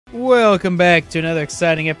Welcome back to another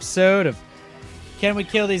exciting episode of Can We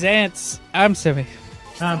Kill These Ants? I'm Civvie.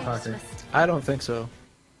 I'm Parker. I don't think so.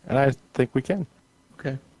 And I think we can.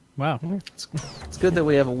 Okay. Wow. It's good that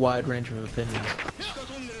we have a wide range of opinions.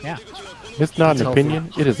 Yeah. It's not It's an healthy.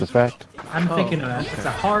 opinion, it is a fact. I'm thinking of that. It's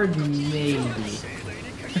a hard maybe.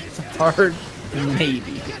 Hard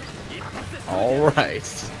maybe.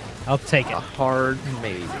 Alright. I'll take it. A hard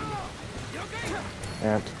maybe.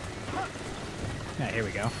 And Yeah, here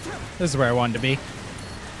we go. This is where I wanted to be.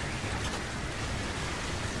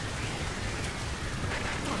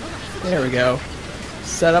 There we go.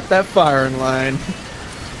 Set up that firing line.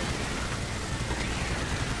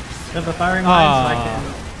 Set the firing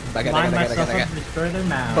lines so I can Baga- line daga- myself daga- up and destroy their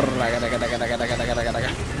mound.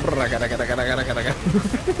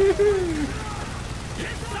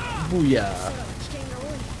 Booyah.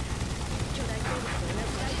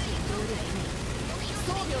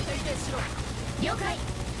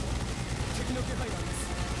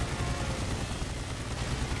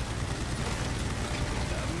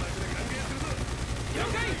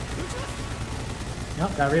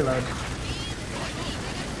 Nope, got reload.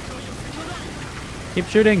 Keep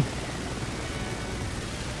shooting.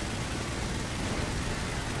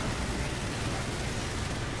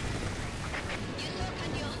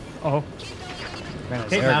 Oh. Ran a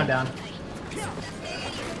Take Zerg. mound down.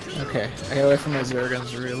 Okay, I got away from my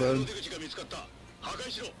Zerguns to reload.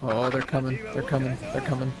 Oh, they're coming. They're coming. They're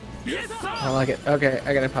coming. I like it. Okay,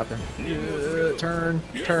 I gotta pop in. Turn.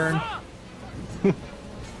 Turn.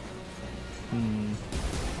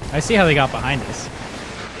 I see how they got behind us.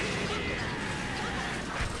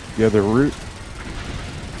 the other route.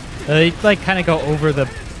 They like kind of go over the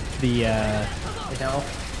The hill.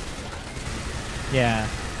 yeah.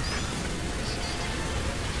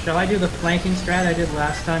 Shall I do the flanking strat I did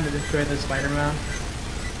last time to destroy the spider mound?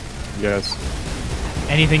 Yes.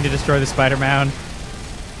 Anything to destroy the spider mound.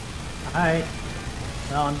 Alright.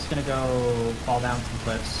 Well, I'm just gonna go fall down some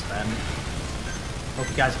cliffs then. Hope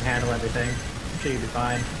you guys can handle everything. I'm sure you'll be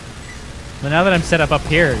fine. But now that I'm set up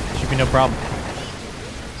here, it should be no problem.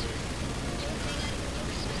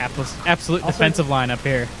 Absolute Also- defensive line up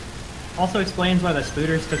here. Also explains why the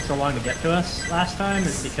spooters took so long to get to us last time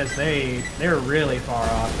is because they were really far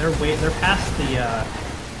off. They're past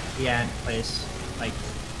the ant place. Like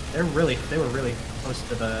they were really close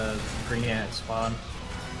to the green ant spawn.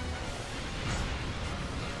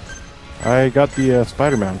 I got the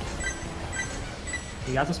spider mound.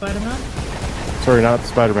 You got the spider mound? Sorry, not the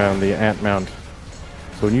spider mound, the ant mound.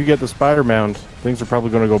 So when you get the spider mound, things are probably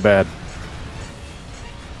going to go bad.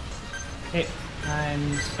 Hey,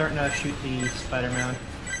 I'm starting to shoot the spider mound.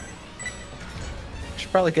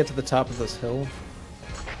 Should probably get to the top of this hill.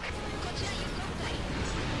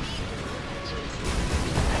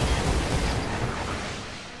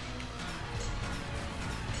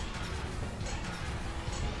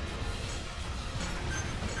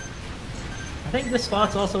 I think this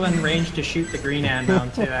spot's also in range to shoot the green ant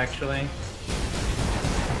mound too, actually.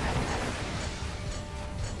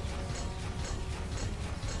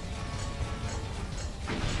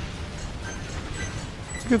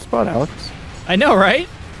 It's a good spot, Alex. I know, right?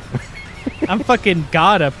 I'm fucking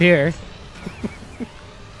god up here.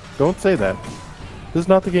 Don't say that. This is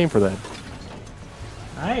not the game for that.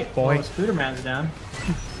 Alright, Boy. well, the spooter mound's down.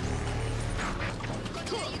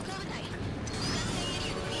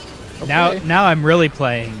 Now I'm really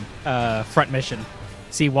playing front mission.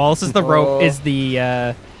 See, Wallace is the rope is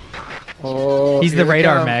the Oh, he's the here they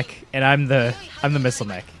radar come. mech, and I'm the missile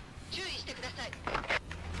mech.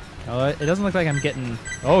 Oh, it doesn't look like I'm getting.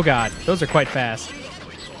 Oh god, those are quite fast.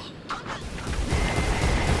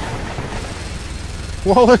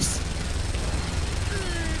 Wallace!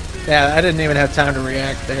 Yeah, I didn't even have time to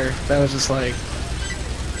react there. That was just like,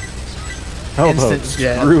 How about Instant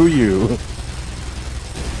jet. screw you? I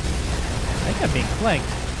think I'm being flanked.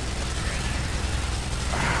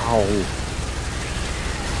 Ow.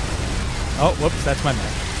 Oh, whoops, that's my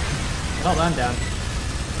mech. Well, I'm down.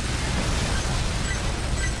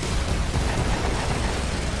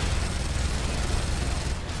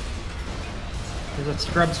 There's a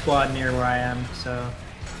scrub squad near where I am, so...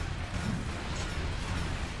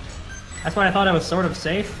 That's why I thought I was sort of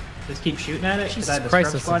safe. Just keep shooting at it, because I Jesus had the Christ,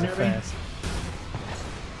 scrub those squad things are near me. fast.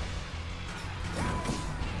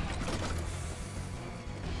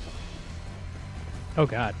 Oh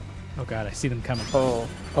god. Oh god, I see them coming. oh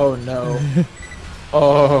no.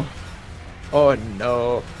 Oh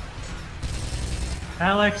no.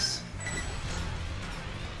 Alex!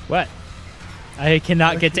 What? I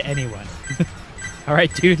cannot get to anyone.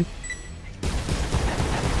 Alright, dude.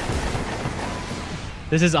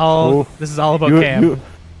 This is all Oh. this is all about You, Cam.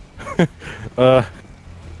 The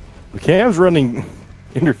cam's running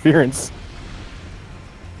interference.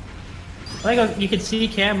 I think you could see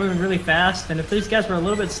Cam moving really fast, and if these guys were a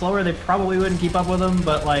little bit slower, they probably wouldn't keep up with him,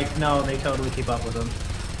 but like, no, they totally keep up with him.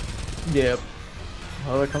 Yep.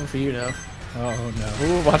 Oh, they're coming for you now. Oh no.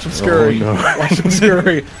 Ooh, watch them scurry. Oh, no. Watch them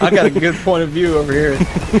scurry. I got a good point of view over here.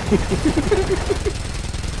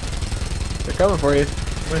 They're coming for you.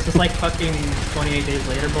 What is this, like fucking 28 days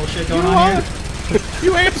later bullshit going on here?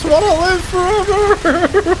 You apes want to live forever!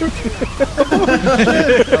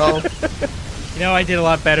 Oh. You know, I did a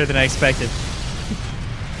lot better than I expected.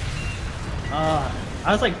 I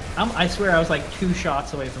was like, I swear I was like 2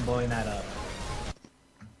 shots away from blowing that up.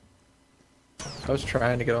 I was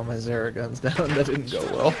trying to get all my Zera guns down. That didn't go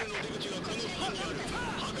well.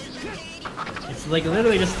 It's like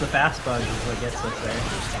literally just the fast bug is what gets us there.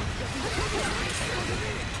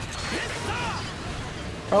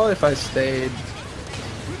 Probably if I stayed.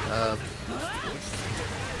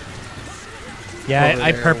 Yeah, Over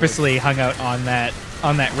I there. purposely hung out on that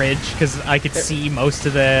ridge because I could see most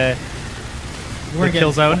of the We're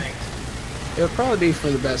kill zone. It would probably be for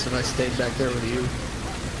the best if I stayed back there with you.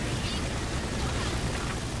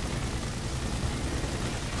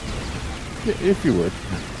 If you would.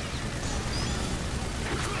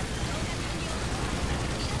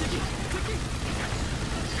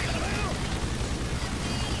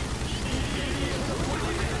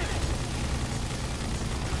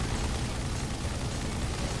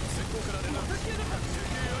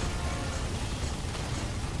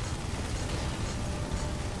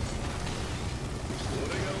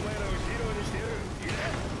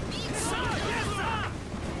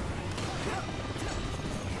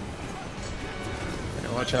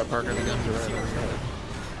 Yeah, watch out, Parker. The guns are right over there.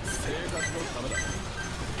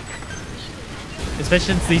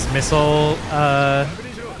 Especially since these missiles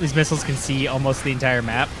can see almost the entire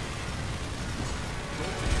map.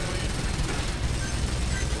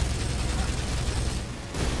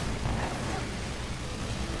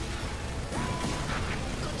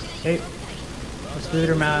 Hey, the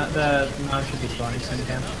scooter mount, the mount should be spawning soon,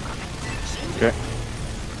 Cam. Okay.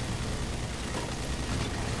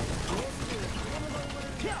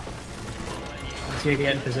 Once you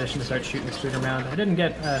get in position to start shooting the scooter mount. I didn't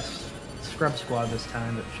get Scrub Squad this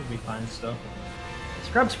time, but it should be fine still.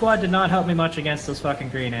 Scrub Squad did not help me much against those fucking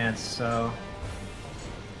green ants, so...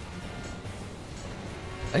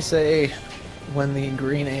 I say, when the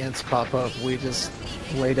green ants pop up, we just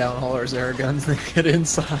lay down all our Zera guns and get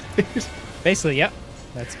inside. Basically, yep.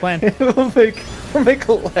 That's the plan. we'll make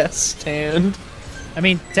a last stand. I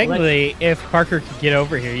mean, technically, if Parker could get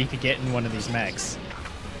over here, you could get in one of these mechs.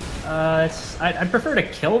 I'd prefer to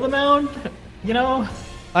kill the mound, you know?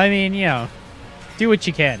 I mean, you know, do what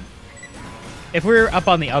you can. If we were up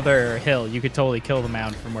on the other hill, you could totally kill the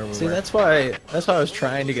mound from where we See, were. that's why I was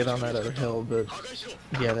trying to get on that other hill, but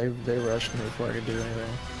yeah, they rushed me before I could do anything.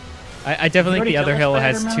 I definitely think the other hill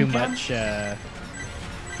has too Spider-Man, much,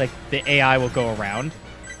 like, the AI will go around,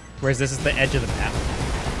 whereas this is the edge of the map.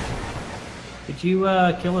 Did you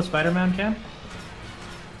kill the Spider-Man, Cam?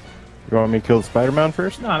 You want me to kill the Spider-Man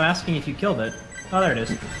first? No, I'm asking if you killed it. Oh, there it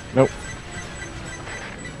is. Nope.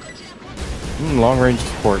 Long range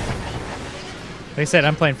support. Like I said,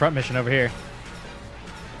 I'm playing front mission over here.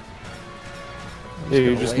 Yeah,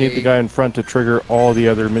 you just need the guy in front to trigger all the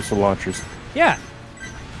other missile launchers. Yeah.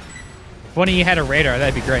 If one of you had a radar,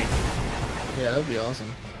 that'd be great. Yeah, that'd be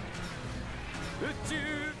awesome.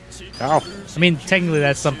 Ow. I mean, technically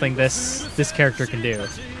that's something this character can do.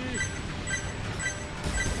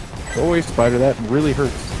 Go away, Spider. That really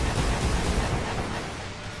hurts.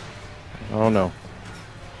 Oh no.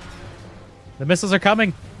 The missiles are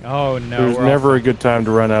coming. Oh no. There's never a good time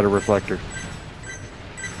to run out of reflector.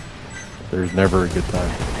 There's never a good time.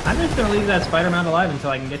 I'm just gonna leave that Spider-Man alive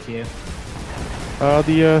until I can get to you.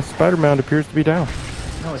 The spider mound appears to be down.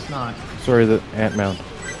 No, it's not. Sorry, the ant mound.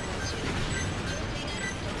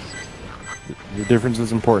 The difference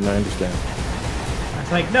is important, I understand.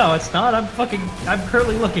 It's like, no, it's not. I'm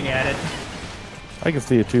currently looking at it. I can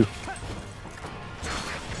see it too.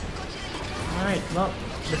 Alright, well,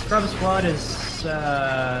 the Scrub Squad is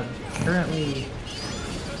currently...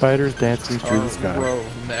 Spiders dancing through the sky. Row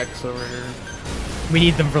of mechs over here. We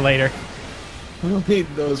need them for later. We'll need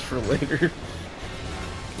those for later.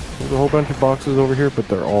 There's a whole bunch of boxes over here, but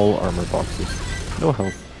they're all armor boxes. No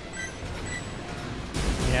health.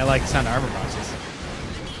 Yeah, I like the sound of armor boxes.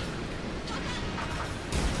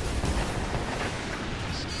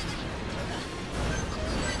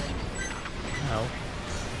 Oh.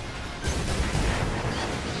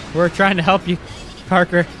 We're trying to help you,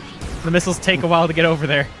 Parker. The missiles take a while to get over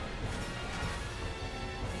there.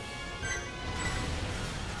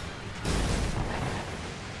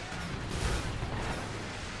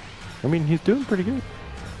 I mean, he's doing pretty good.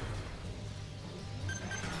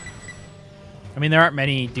 I mean, there aren't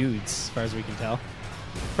many dudes, as far as we can tell.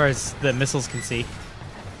 As far as the missiles can see.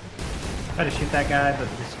 Try to shoot that guy, but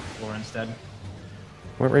just floor instead.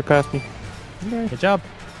 Went right past me. Good job.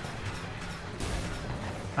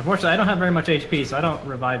 Unfortunately, I don't have very much HP, so I don't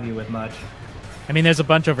revive you with much. I mean, there's a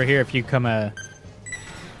bunch over here if you come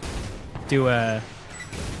do a...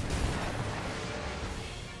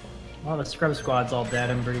 Well, the scrub squad's all dead,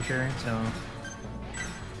 I'm pretty sure, so...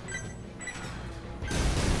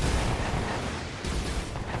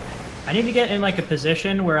 I need to get in, like, a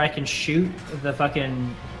position where I can shoot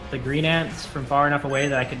the green ants from far enough away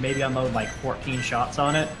that I could maybe unload, like, 14 shots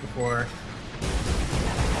on it before...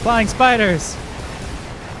 Flying spiders!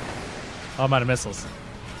 Oh, I'm out of missiles.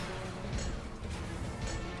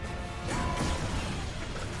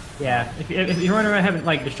 Yeah, if you're wondering I haven't,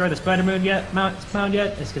 like, destroyed the spider mound yet,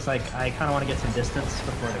 it's because, like, I kind of want to get some distance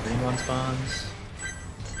before the green one spawns.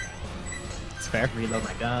 It's fair. Reload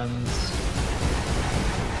my guns.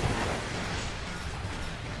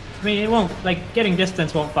 I mean, it won't, like, getting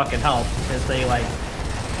distance won't fucking help, because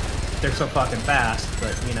they're so fucking fast,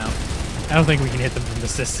 but, you know. I don't think we can hit them from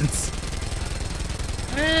this distance.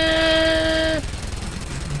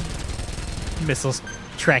 Missiles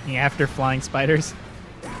tracking after flying spiders.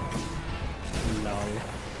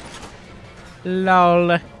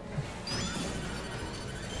 Lol.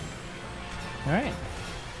 Alright.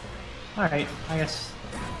 Alright, I guess.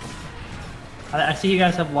 I see you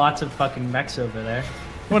guys have lots of fucking mechs over there.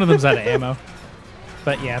 One of them's out of ammo.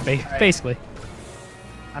 But yeah, basically.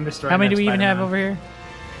 I'm just How many do we even have over here?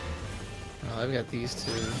 Oh, I've got these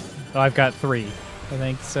two. Oh, I've got 3, I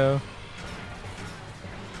think, so...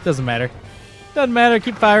 Doesn't matter. Doesn't matter,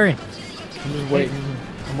 keep firing. I'm just waiting.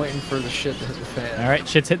 I'm waiting for the shit to hit the fan. Alright,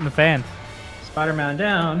 shit's hitting the fan. Spider-Man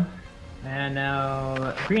down. And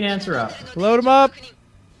now green ants are up. Load them up!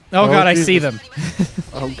 Oh god, I see them.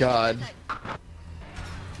 Oh god.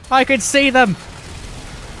 I could see them!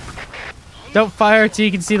 Don't fire till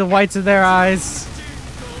you can see the whites of their eyes.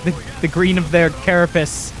 The green of their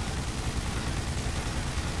carapace.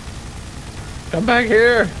 Come back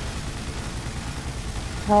here!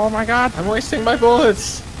 Oh my god. I'm wasting my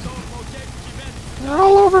bullets! They're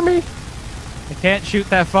all over me. I can't shoot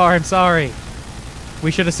that far, I'm sorry. We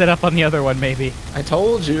should have set up on the other one, maybe. I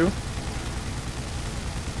told you.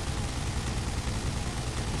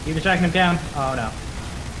 Keep tracking them down. Oh no.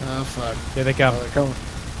 Oh fuck. Here they come. Oh,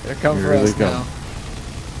 they're coming for Here us they come. now.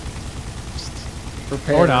 Just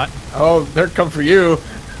prepare. Or not. Oh, they're coming for you.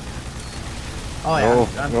 Oh yeah.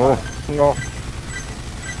 I'm No, fine. no.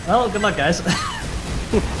 Well, good luck, guys.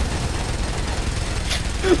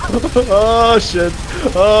 Oh shit.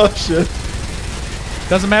 Oh shit.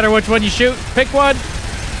 Doesn't matter which one you shoot, pick one!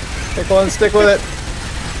 Pick one, stick with it.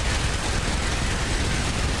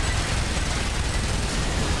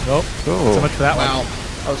 Nope. Oh. So much for that Wow. one.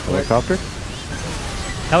 That was quick. Helicopter?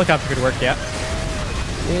 Helicopter could work, yeah.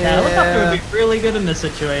 Yeah, helicopter would be really good in this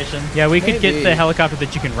situation. Yeah, we could get Maybe. the helicopter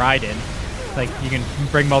that you can ride in. Like, you can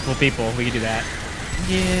bring multiple people. We could do that.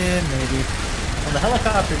 Yeah, maybe. Well, the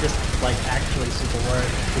helicopter just, like, actually super work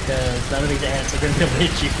because none of these ants are going to be able to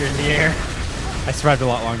hit you if you're in the air. I survived a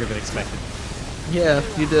lot longer than expected. Yeah,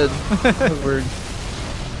 you did. That was weird.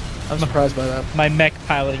 I'm surprised by that. My mech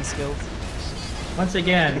piloting skills. Once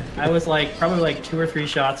again, I was, like, probably, like, 2 or 3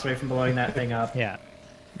 shots away from blowing that thing up. Yeah.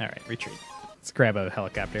 Alright, retreat. Let's grab a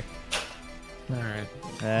helicopter. Alright.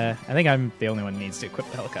 I think I'm the only one who needs to equip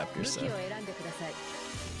the helicopter, so... Do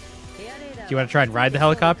you want to try and ride the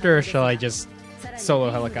helicopter, or shall I just solo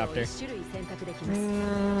helicopter?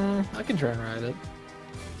 I can try and ride it.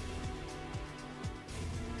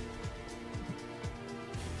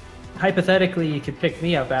 Hypothetically, you could pick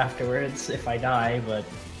me up afterwards if I die, but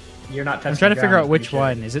you're not touching I'm trying to the figure ground, out which pretty sure.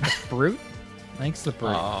 one. Is it the Brute? I think it's the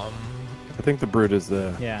Brute. I think the Brute is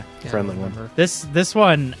the Yeah. friendly one. This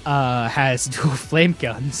one has dual flame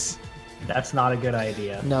guns. That's not a good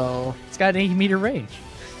idea. No. It's got an 80-meter range.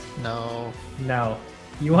 No. No.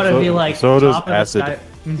 You want to So- be like so does top of acid. the sky.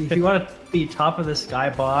 If you want to be top of the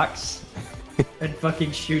skybox and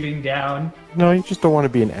fucking shooting down. No, you just don't want to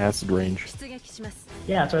be in acid range.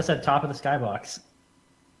 Yeah, that's what I said. Top of the skybox.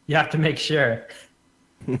 You have to make sure.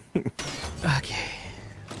 Okay.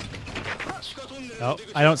 Oh,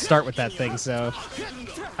 I don't start with that thing, so...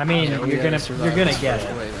 I mean, Yeah, we you're gotta gonna survive get this it.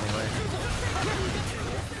 first wave anyway.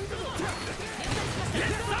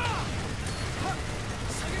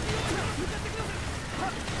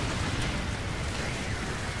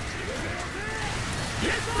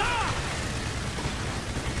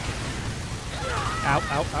 Ow,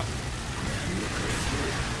 ow, ow.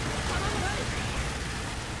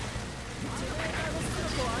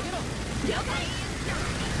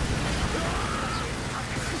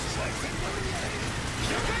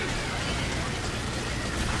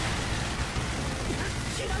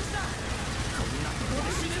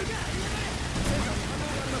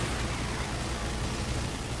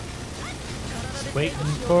 Waiting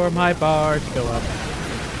for my bar to go up.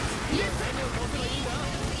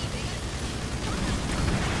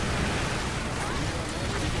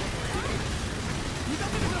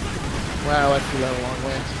 Wow, I flew that a long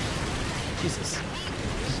way. Jesus.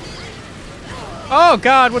 Oh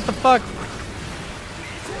god, what the fuck?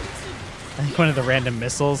 I think one of the random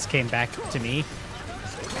missiles came back to me.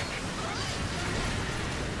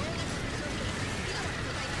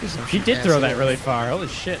 She did throw that really far. Holy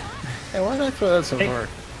shit. Hey, why did I throw that so far?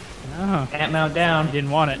 Oh, Ant mount down. you didn't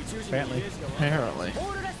want it, apparently. Apparently.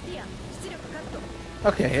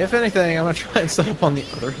 Okay, if anything, I'm gonna try and set up on the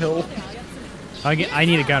other hill. I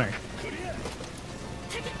need a gunner.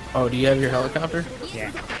 Oh, do you have your helicopter? Yeah.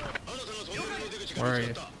 Where are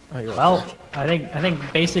you? Oh, you're Well, I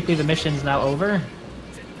think basically the mission's now over.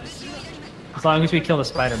 As long as we kill the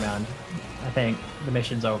spider mound, I think the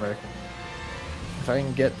mission's over. if I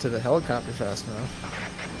can get to the helicopter fast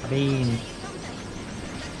enough. I mean,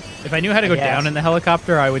 If I knew how to go Yes. down in the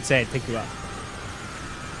helicopter, I would say I'd pick you up.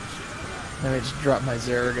 Let me just drop my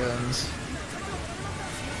Zeragons.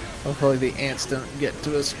 Hopefully the ants don't get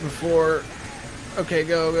to us before. Okay,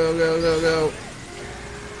 go, go, go, go, go.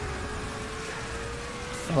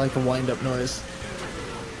 I like the wind-up noise.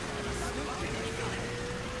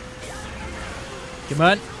 Come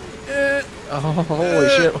on. Oh, holy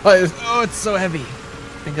shit. Why is... Oh, it's so heavy.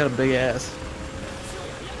 Thing got a big ass.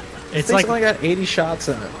 It's Thing's like only got 80 shots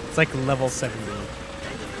in it. it's like level 70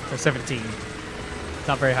 or 17. It's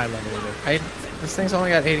not very high level either. This thing's only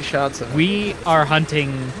got 80 shots in it. We are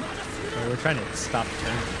hunting. Oh, we're trying to stop the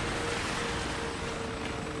turn.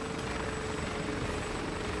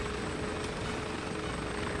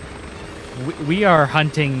 We are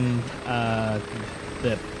hunting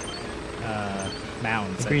the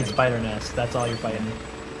mounds. the I green think. spider nest. That's all you're fighting.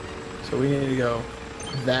 So we need to go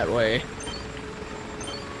that way.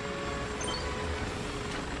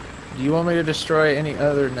 Do you want me to destroy any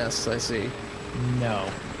other nests I see? No.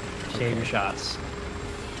 Save your shots.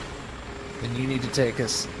 Then you need to take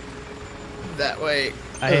us that way.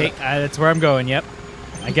 That's where I'm going. Yep,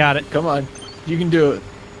 I got it. Come on. You can do it.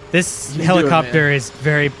 This You can do it, helicopter man. is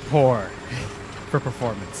very poor for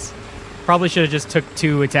performance. Probably should have just took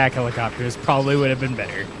 2 attack helicopters. Probably would have been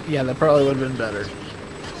better. Yeah, that probably would have been better.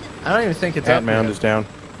 I don't even think it's That up mound yet. is down.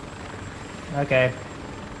 Okay.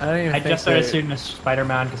 I don't even I think just started they- shooting a spider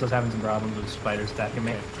mound because I was having some problems with spiders attacking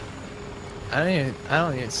me. I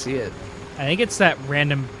don't even see it. I think it's that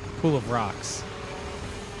random pool of rocks.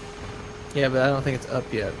 Yeah, but I don't think it's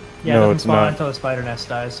up yet. Yeah, No, it doesn't it's spawn not. until the spider nest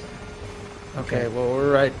dies. Okay, well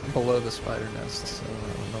we're right below the spider nest, so I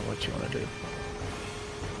don't know what you want to do.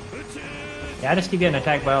 Yeah, I just keep getting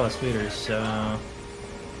attacked by all the spooters, so...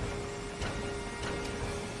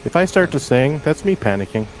 If I start to sing, that's me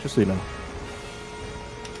panicking, just so you know.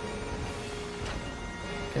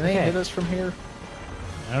 Can they Okay. hit us from here?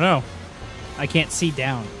 I don't know. I can't see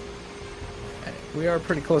down. We are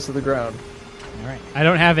pretty close to the ground. All right. I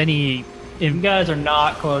don't have any. You guys are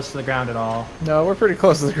not close to the ground at all. No, we're pretty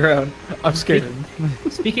close to the ground. I'm scared.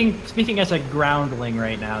 Speaking as a groundling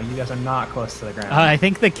right now, you guys are not close to the ground. I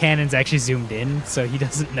think the cannon's actually zoomed in, so he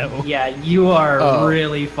doesn't know. Yeah, you are Oh.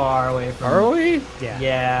 really far away from... Are we? Yeah.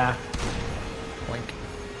 Yeah. Blink.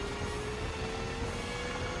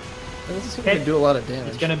 That doesn't seem Okay. to do a lot of damage.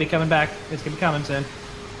 It's gonna be coming back. It's gonna be coming soon.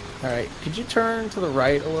 Alright, could you turn to the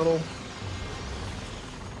right a little?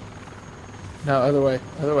 No, other way,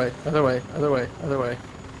 other way, other way, other way, other way.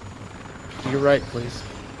 To your right, please.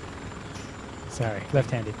 Sorry,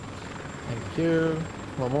 left-handed. Thank you.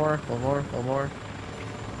 One more, one more, one more.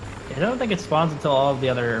 I don't think it spawns until all of the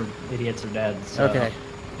other idiots are dead. So. Okay.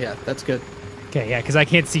 Yeah, that's good. Okay, yeah, because I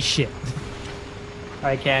can't see shit.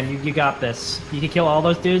 Alright, Ken, you got this. You can kill all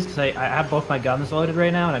those dudes because I have both my guns loaded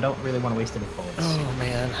right now and I don't really want to waste any bullets. Oh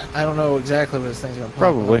man, I don't know exactly what this thing's gonna pop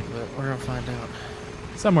Probably. up, but we're gonna find out.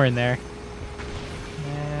 Somewhere in there.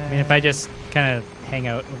 I mean, if I just kind of hang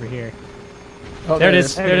out over here. Oh, There it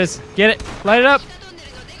is. There it is. Get it. Light it up.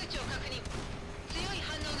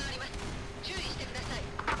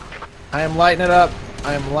 I am lighting it up.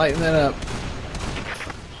 I am lighting it up.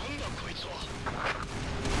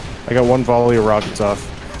 I got 1 volley of rockets off.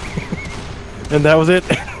 And that was it.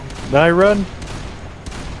 Now I run.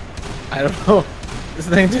 I don't know. This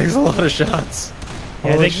thing takes a lot of shots.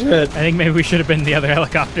 Yeah, Holy I shit. think maybe we should have been the other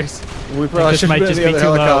helicopters. We probably this should might have been just the be other too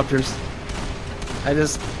low. helicopters. I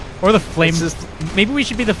just... Or the flame. It's just- Maybe we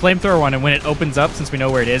should be the flamethrower one, and when it opens up, since we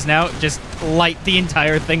know where it is now, just light the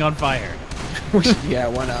entire thing on fire. Yeah,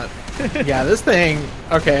 why not? Yeah, this thing.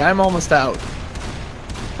 Okay, I'm almost out,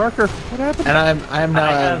 Parker, what happened? and I'm now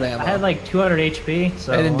out of I ammo. had like 200 HP,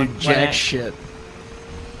 so I didn't do when jack shit.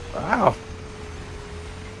 Wow.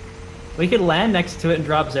 we could land next to it and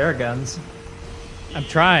drop Zeraguns. I'm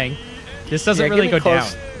trying. This doesn't Yeah, really get me go down.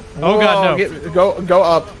 close. Oh god, no. Go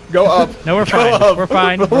up. Go up. No, we're Go fine. up. We're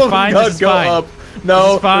fine. Oh We're my fine. God, This is go fine. up. This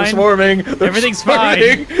No, is fine. they're swarming. They're Everything's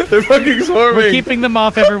swarming. They're fucking swarming. We're keeping them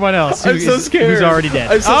off everyone else I'm so scared. who's already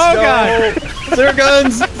dead. I'm so Oh scared. god!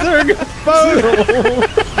 Zeraguns. Zeraguns.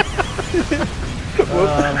 Oh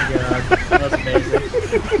my god, that was amazing.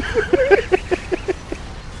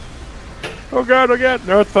 Oh god,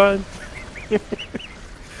 no, it's fine.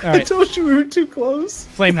 All I right, told you we were too close.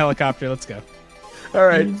 flame helicopter. Let's go. All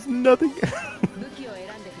right. There's nothing.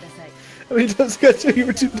 I mean, just got to you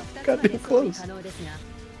were too goddamn close.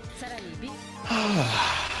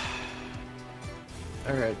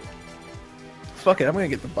 All right. Fuck it, I'm gonna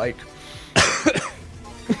get the bike.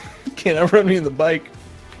 Can't outrun me in the bike.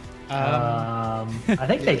 I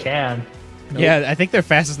think they can. Yeah, I think they're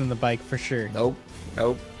faster than the bike for sure. Nope.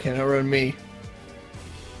 Nope. Can't outrun me.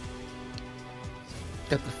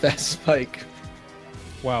 Got the fastest bike.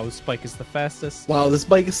 Wow, this bike is the fastest. Wow, this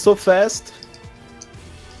bike is so fast.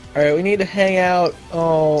 Alright, we need to hang out.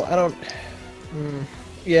 Oh, I don't...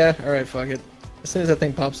 Yeah, alright, fuck it. As soon as that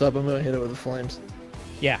thing pops up, I'm gonna hit it with the flames.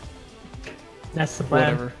 Yeah. That's the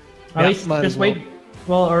plan. Whatever. At least might just as well. wait.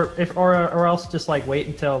 Well, or else just like wait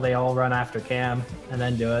until they all run after Cam and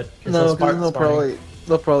then do it. 'Cause No, they'll because spark-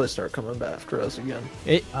 they'll probably start coming back after us again.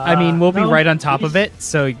 I mean, we'll be no, right on top of he's- it,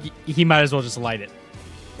 so he might as well just light it.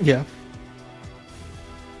 Yeah.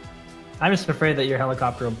 I'm just afraid that your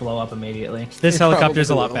helicopter will blow up immediately. This It helicopter's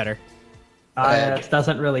a probably lot will. better. It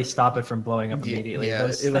doesn't really stop it from blowing up immediately. yeah,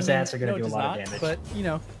 those it- those ants are going No, to it do a does lot not, of damage. but you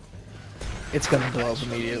know, It's gonna blow up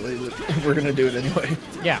immediately, but we're gonna do it anyway.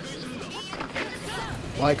 yeah,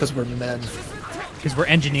 Why? Because we're men. because we're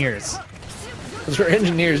engineers. Because we're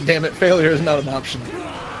engineers, damn it. Failure is not an option.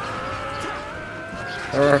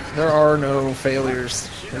 There are no failures.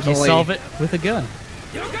 There's You only... solve it with a gun.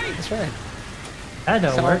 That's right. That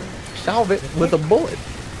don't work. Solve it with a bullet.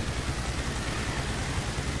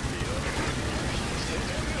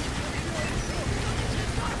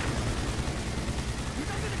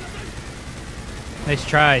 Nice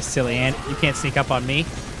try, silly ant. You can't sneak up on me.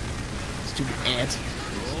 Stupid ant.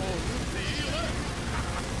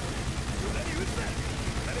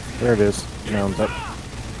 There it is. Mounds up.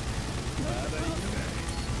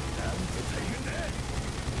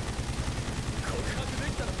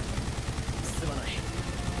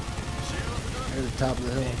 Near the top of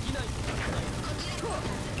the hill.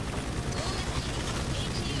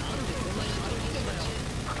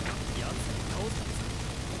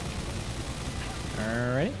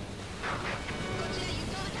 Alright.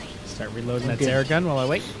 Start reloading that Okay. Zeragun while I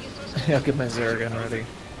wait. I'll get my Zeragun ready.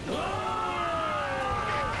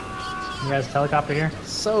 You guys helicopter here?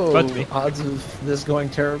 So, About to be. odds of this going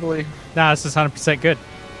terribly? Nah, this is 100% good.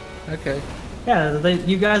 Okay. Yeah,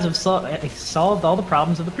 you guys have solved all the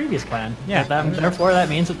problems of the previous plan. Yeah. Therefore, that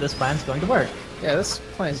means that this plan's going to work. Yeah, this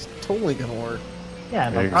plan's totally gonna work. Yeah,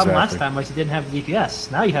 the problem last Exactly. time was you didn't have the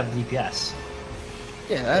DPS. Now you have the DPS.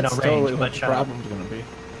 Yeah, that's range, totally but what the shut up. problem's gonna be.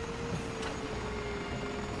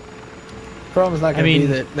 Problem's not gonna mean- be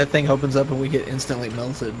that that thing opens up and we get instantly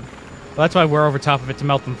melted. Well, that's why we're over top of it to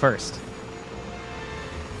melt them first.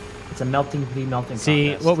 It's a melting See,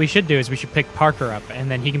 contest. what we should do is we should pick Parker up, and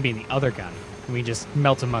then he can be in the other gun. And we just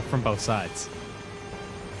melt him up from both sides.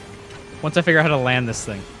 Once I figure out how to land this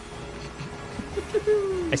thing.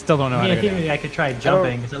 I still don't know how to Yeah, go down. maybe I could try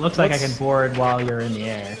jumping, because it looks like I what's- can board while you're in the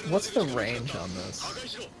air. What's the range on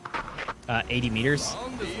this? 80 meters.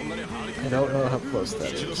 I don't know how close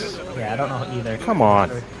that is. Yeah, I don't know either. Come on.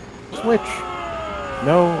 Switch.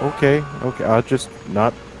 No, okay. Okay, I'll just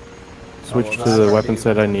not switch well, to that's the already- weapons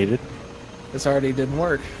that I needed. This already didn't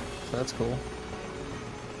work, so that's cool.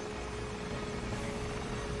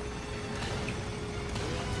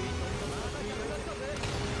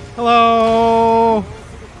 Hello!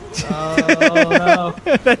 Oh,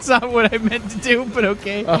 no. That's not what I meant to do, but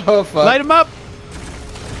okay. Oh fuck! Light them up!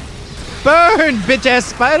 Burn, bitch ass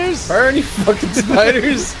spiders! Burn, you fucking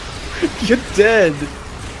spiders! You're dead.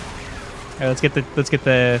 Alright, let's get the mound. Let's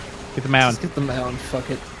get the mound. Fuck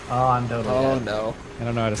it. Oh, I'm totally Oh dead. no. I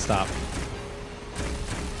don't know how to stop.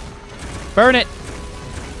 Burn it!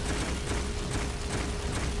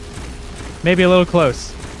 Maybe a little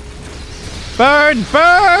close. Burn!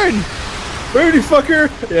 Burn! Birdie fucker!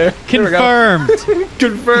 Yeah. there we go. Confirmed.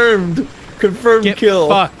 Confirmed. Confirmed Get kill.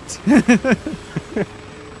 fucked.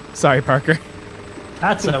 Sorry, Parker.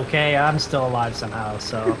 That's okay. I'm still alive somehow.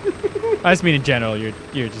 So. I just mean in general, you're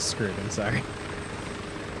just screwed. I'm sorry.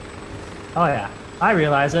 Oh yeah, I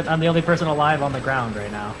realize it. I'm the only person alive on the ground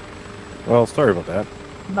right now. Well, sorry about that.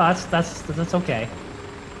 No, that's okay.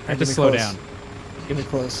 I have to slow down. Get me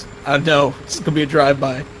close. No, it's gonna be a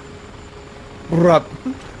drive-by. Rup.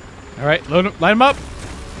 All right, line them up.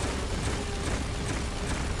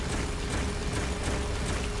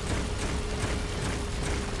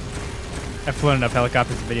 I've flown enough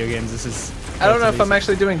helicopters in video games. This is. I don't know if I'm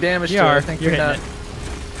actually doing damage You to it. are. I think You're you're hitting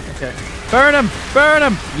not. Okay. Burn him! Burn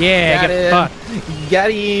him! Yeah, Got get him. fucked.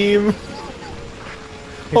 Got him.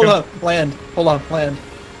 Hold on, land. Hold on, land.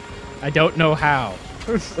 I don't know how.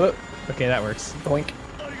 Oh, Okay, that works. boink.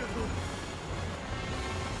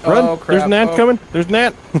 Run! Oh, crap. There's an ant Oh. coming. There's an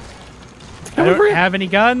ant. I don't have any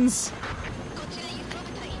guns.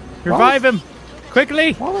 Revive him!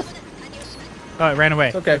 Quickly! Wallace. Oh, it ran away.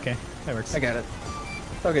 It's okay. Okay, that works. I got it.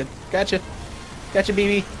 Oh, good. Gotcha. Gotcha,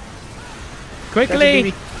 BB. Quickly!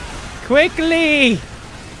 Gotcha, Quickly!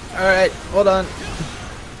 All right, hold on.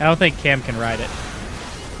 I don't think Cam can ride it.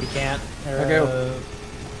 You can't. Okay.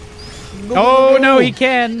 Oh, no, he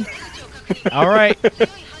can. All right.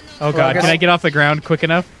 Oh, God. guess- Can I get off the ground quick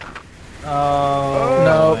enough? Oh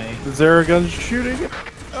No. boy. The Zaragon's shooting.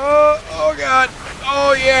 Oh, God.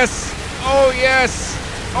 Oh, yes. Oh, yes.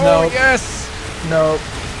 No. yes. No.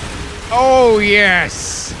 Oh,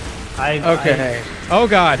 yes. Okay. Oh, I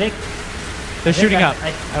God. think They're shooting I- up.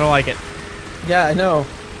 I don't like it. Yeah, I know.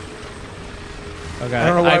 Oh, God. I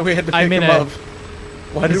don't know why we had to pick him up.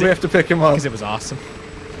 Why did we have to pick him up? Because it was awesome.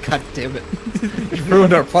 God damn it. You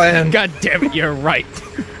ruined our plan. God damn it, you're right.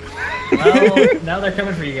 well, now they're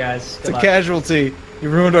coming for you guys. It's a casualty. You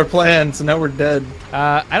ruined our plan, so now we're dead.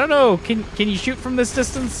 I don't know. Can you shoot from this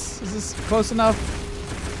distance? Is this close enough?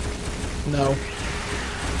 No.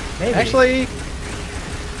 Maybe. Actually,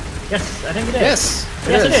 yes, I think it is. yes.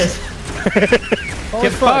 Yes, it is. Holy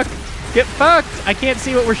Get fuck. fucked. Get fucked. I can't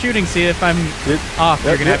see what we're shooting. See if I'm off.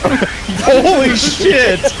 You're gonna have to. Holy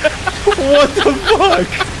shit! What the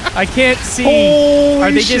fuck? I can't see. Holy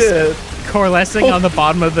Are they shit! just coalescing on the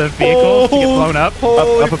bottom of the vehicle to get blown up?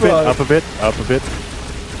 Holy Up a bit. fuck. Up a bit. Up a bit.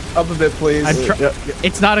 Up a bit, please. Yeah,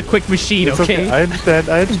 It's not a quick machine, it's okay? I understand.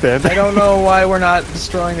 I understand. I don't know why we're not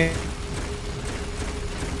destroying it.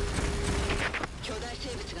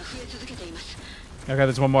 Okay,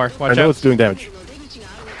 there's one more. I Watch know out. it's doing damage.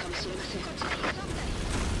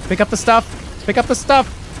 Pick up the stuff. Pick up the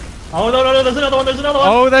stuff. Oh no, there's another one. There's another one.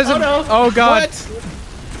 Oh, there's oh, a. no. Oh God!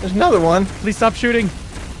 What? There's another one. Please stop shooting.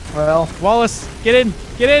 Well, Wallace, get in.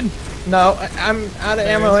 Get in. no, I'm out of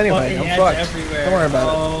ammo There's anyway. fucking I'm ants fucked. everywhere. Don't worry about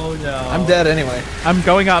it. Oh no. I'm dead anyway. I'm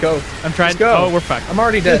going up. Go. I'm trying. Let's go. Oh, we're fucked. I'm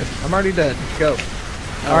already dead. I'm already dead. Go.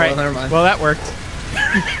 All right. Well, never mind. Well, that worked.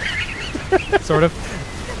 sort of.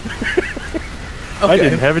 okay. I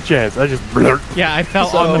didn't have a chance. I just blurt. Yeah, I fell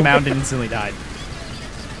on the mound and instantly died.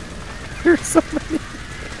 There's so many.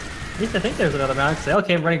 At least I think there's another mound because they all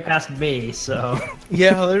came running past me. So.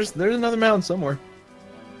 Yeah, there's another mound somewhere.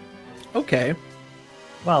 Okay.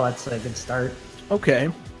 Well, that's a good start. Okay.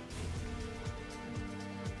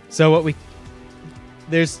 So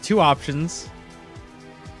there's two options.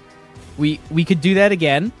 We could do that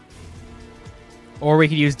again, or we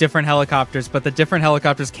could use different helicopters, but the different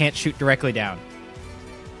helicopters can't shoot directly down,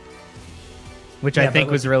 which I Yeah, think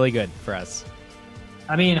but was really good for us.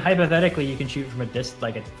 I mean, hypothetically, you can shoot from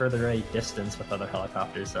a further away distance with other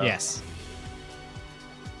helicopters. So. Yes.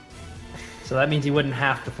 So that means you wouldn't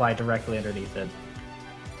have to fly directly underneath it.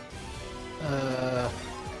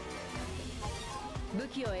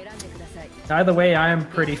 Either way, I am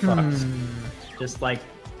pretty fucked. Just like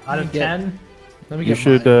out of 10. Let me You get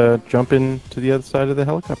should mine. jump in to the other side of the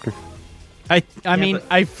helicopter. I mean, but-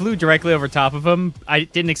 I flew directly over top of him. I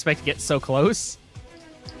didn't expect to get so close.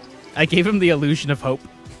 I gave him the illusion of hope.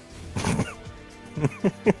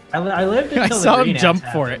 I lived until I the saw him green jump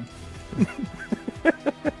ants for it.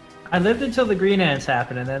 happened. I lived until the green ants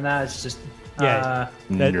happened, and then now it's just. Yeah.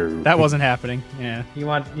 No. That wasn't happening. Yeah. You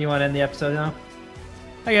want to end the episode now?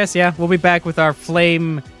 I guess, yeah. We'll be back with our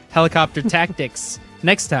flame helicopter tactics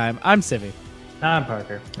next time. I'm Civvie. I'm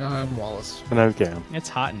Parker. I'm Wallace. And I'm Cam. It's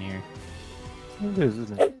hot in here. It is,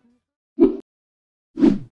 isn't it?